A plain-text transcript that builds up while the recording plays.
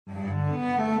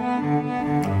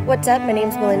What's up? My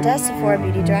name's Melinda, Sephora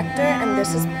Beauty Director, and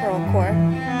this is Pearl Core.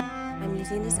 I'm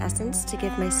using this essence to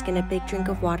give my skin a big drink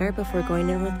of water before going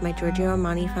in with my Giorgio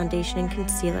Armani foundation and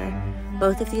concealer.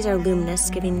 Both of these are luminous,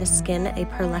 giving the skin a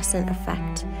pearlescent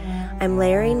effect. I'm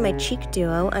layering my cheek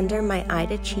duo under my eye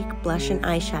to cheek blush and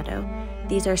eyeshadow.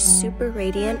 These are super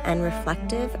radiant and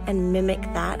reflective and mimic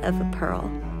that of a pearl.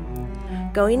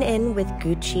 Going in with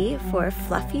Gucci for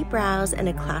fluffy brows and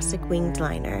a classic winged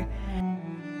liner.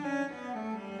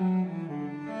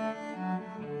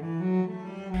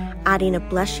 Adding a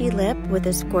blushy lip with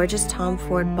this gorgeous Tom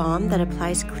Ford balm that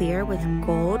applies clear with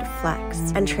gold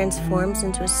flecks and transforms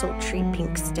into a sultry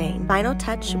pink stain. Final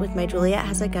touch with my Juliet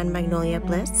Has a Gun Magnolia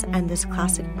Bliss, and this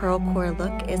classic pearl core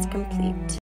look is complete.